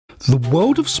The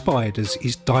world of spiders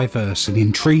is diverse and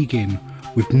intriguing,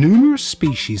 with numerous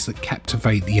species that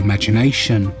captivate the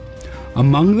imagination.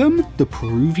 Among them, the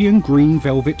Peruvian green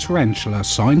velvet tarantula,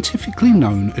 scientifically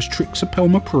known as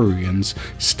Trixopelma pruriens,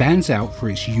 stands out for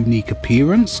its unique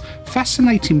appearance,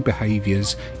 fascinating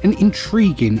behaviours and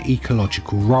intriguing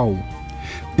ecological role.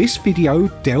 This video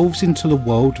delves into the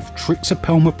world of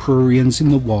Trixopelma pruriens in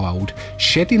the wild,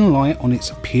 shedding light on its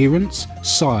appearance,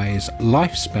 size,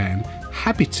 lifespan,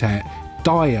 habitat,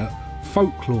 diet,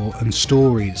 folklore and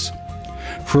stories.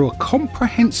 Through a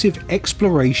comprehensive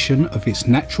exploration of its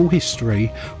natural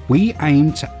history, we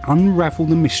aim to unravel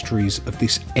the mysteries of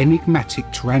this enigmatic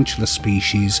tarantula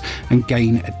species and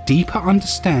gain a deeper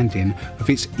understanding of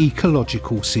its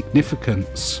ecological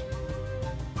significance.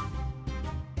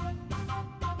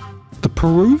 The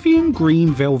Peruvian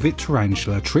green velvet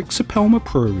tarantula Trixopelma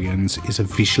pruriens is a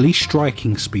visually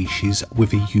striking species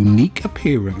with a unique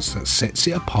appearance that sets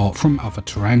it apart from other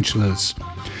tarantulas.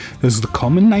 As the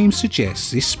common name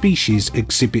suggests, this species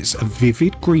exhibits a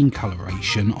vivid green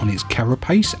coloration on its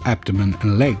carapace, abdomen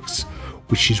and legs,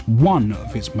 which is one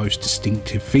of its most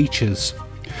distinctive features.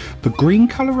 The green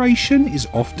coloration is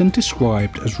often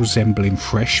described as resembling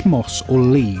fresh moss or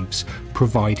leaves,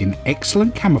 providing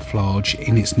excellent camouflage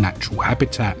in its natural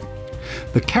habitat.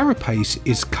 The carapace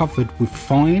is covered with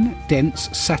fine, dense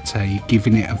setae,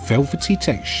 giving it a velvety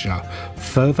texture,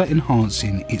 further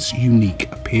enhancing its unique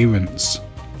appearance.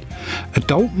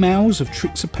 Adult males of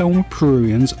Trixopelma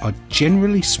pruriens are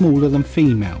generally smaller than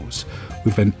females,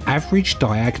 with an average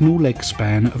diagonal leg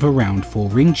span of around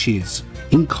 4 inches.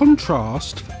 In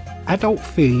contrast, adult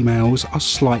females are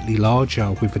slightly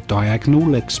larger, with a diagonal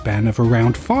leg span of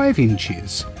around 5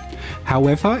 inches.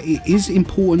 However, it is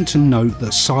important to note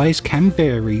that size can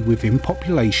vary within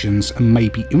populations and may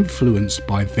be influenced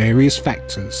by various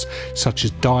factors such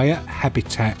as diet,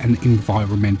 habitat and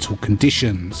environmental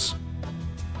conditions.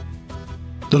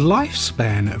 The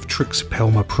lifespan of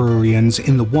Trixopelma pruriens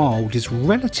in the wild is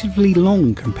relatively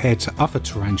long compared to other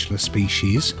tarantula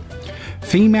species.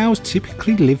 Females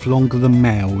typically live longer than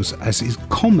males, as is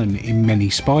common in many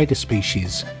spider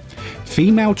species.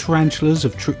 Female tarantulas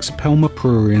of Trixopelma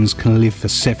pruriens can live for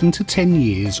 7 to 10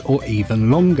 years or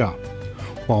even longer,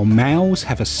 while males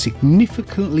have a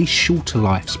significantly shorter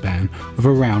lifespan of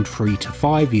around 3 to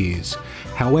 5 years.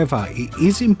 However, it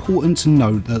is important to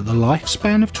note that the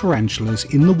lifespan of tarantulas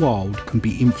in the wild can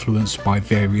be influenced by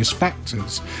various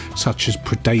factors such as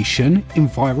predation,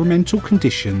 environmental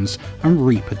conditions and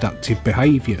reproductive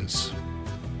behaviours.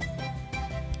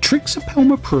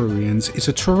 Trixopelma pruriens is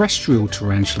a terrestrial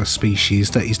tarantula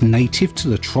species that is native to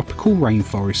the tropical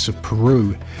rainforests of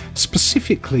Peru,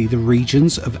 specifically the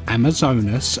regions of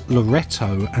Amazonas,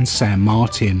 Loreto and San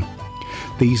Martin.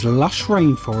 These lush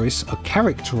rainforests are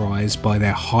characterised by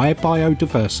their high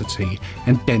biodiversity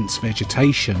and dense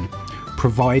vegetation,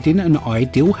 providing an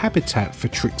ideal habitat for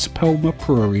Trixopelma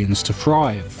pruriens to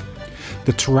thrive.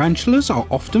 The tarantulas are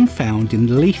often found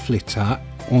in leaf litter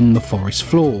on the forest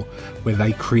floor, where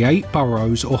they create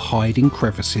burrows or hide in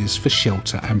crevices for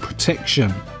shelter and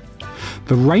protection.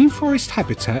 The rainforest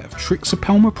habitat of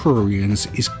Trixopelma pruriens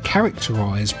is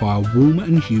characterised by a warm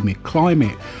and humid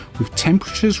climate, with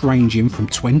temperatures ranging from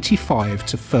 25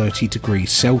 to 30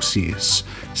 degrees Celsius,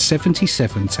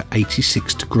 77 to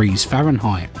 86 degrees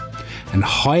Fahrenheit, and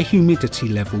high humidity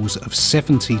levels of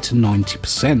 70 to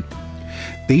 90%.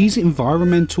 These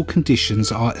environmental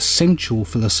conditions are essential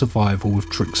for the survival of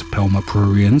Trixopelma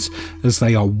pruriens, as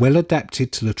they are well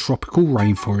adapted to the tropical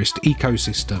rainforest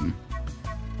ecosystem.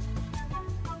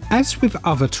 As with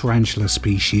other tarantula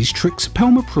species,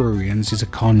 Trixopelma pruriens is a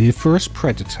carnivorous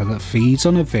predator that feeds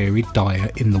on a varied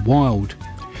diet in the wild.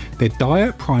 Their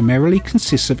diet primarily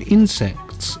consists of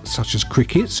insects such as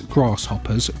crickets,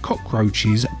 grasshoppers,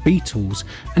 cockroaches, beetles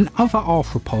and other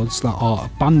arthropods that are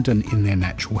abundant in their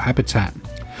natural habitat.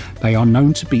 They are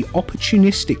known to be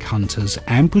opportunistic hunters,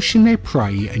 ambushing their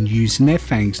prey and using their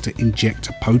fangs to inject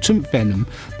a potent venom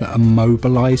that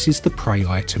immobilises the prey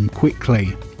item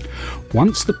quickly.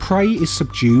 Once the prey is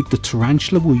subdued, the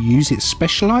tarantula will use its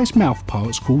specialised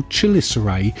mouthparts called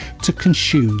chelicerae to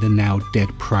consume the now dead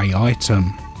prey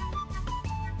item.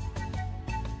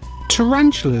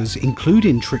 Tarantulas,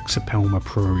 including Trixopelma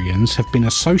pruriens, have been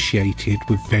associated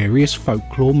with various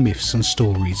folklore myths and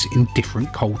stories in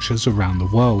different cultures around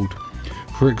the world.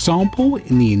 For example,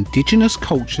 in the indigenous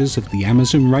cultures of the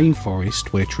Amazon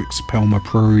rainforest, where Trixopelma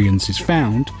pruriens is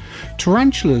found,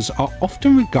 tarantulas are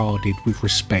often regarded with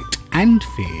respect and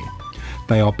fear.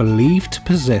 They are believed to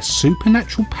possess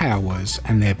supernatural powers,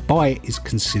 and their bite is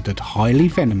considered highly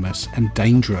venomous and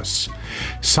dangerous.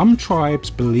 Some tribes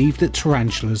believe that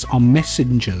tarantulas are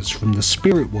messengers from the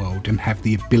spirit world and have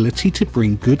the ability to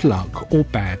bring good luck or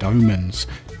bad omens,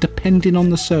 depending on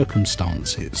the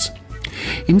circumstances.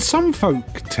 In some folk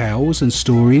tales and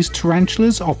stories,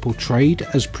 tarantulas are portrayed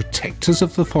as protectors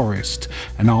of the forest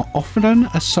and are often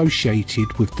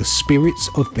associated with the spirits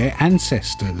of their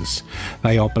ancestors.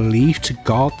 They are believed to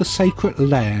guard the sacred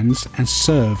lands and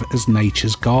serve as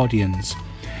nature's guardians.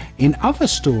 In other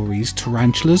stories,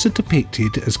 tarantulas are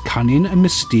depicted as cunning and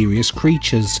mysterious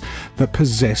creatures that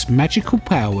possess magical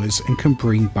powers and can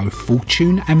bring both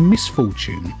fortune and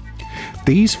misfortune.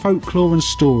 These folklore and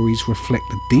stories reflect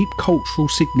the deep cultural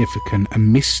significance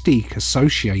and mystique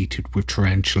associated with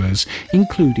tarantulas,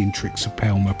 including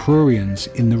Trixopelma pruriens,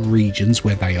 in the regions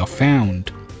where they are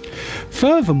found.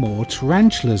 Furthermore,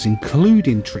 tarantulas,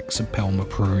 including Trixopelma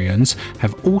pruriens,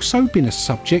 have also been a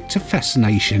subject of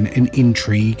fascination and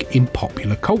intrigue in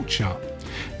popular culture,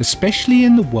 especially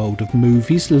in the world of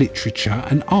movies, literature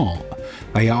and art.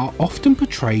 They are often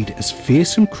portrayed as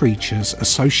fearsome creatures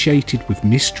associated with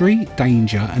mystery,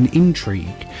 danger and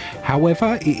intrigue.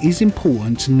 However, it is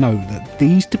important to note that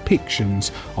these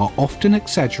depictions are often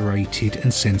exaggerated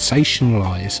and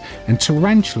sensationalised, and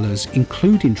tarantulas,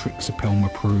 including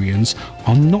Trixopelma pruriens,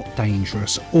 are not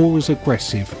dangerous or as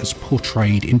aggressive as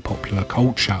portrayed in popular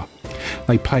culture.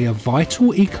 They play a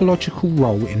vital ecological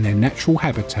role in their natural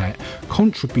habitat,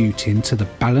 contributing to the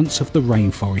balance of the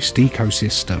rainforest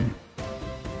ecosystem.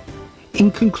 In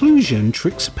conclusion,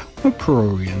 Trixopelma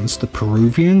pruriens, the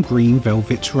Peruvian green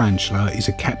velvet tarantula, is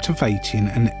a captivating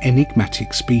and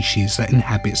enigmatic species that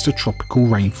inhabits the tropical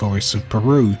rainforests of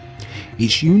Peru.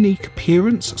 Its unique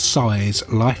appearance, size,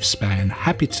 lifespan,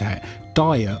 habitat,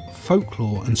 diet,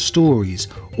 folklore and stories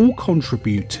all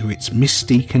contribute to its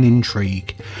mystique and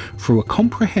intrigue. Through a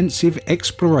comprehensive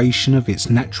exploration of its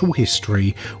natural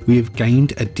history, we have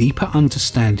gained a deeper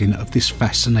understanding of this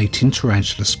fascinating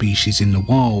tarantula species in the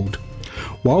wild.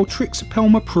 While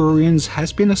Trixopelma pruriens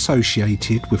has been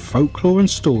associated with folklore and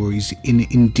stories in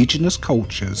indigenous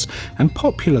cultures and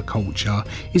popular culture,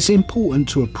 it's important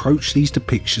to approach these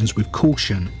depictions with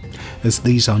caution, as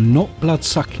these are not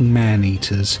blood-sucking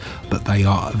man-eaters, but they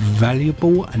are a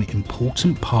valuable and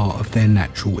important part of their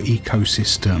natural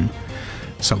ecosystem.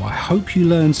 So I hope you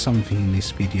learned something in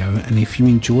this video, and if you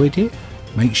enjoyed it,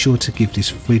 make sure to give this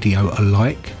video a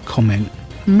like, comment,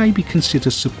 and maybe consider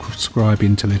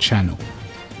subscribing to the channel.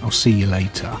 I'll see you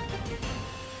later.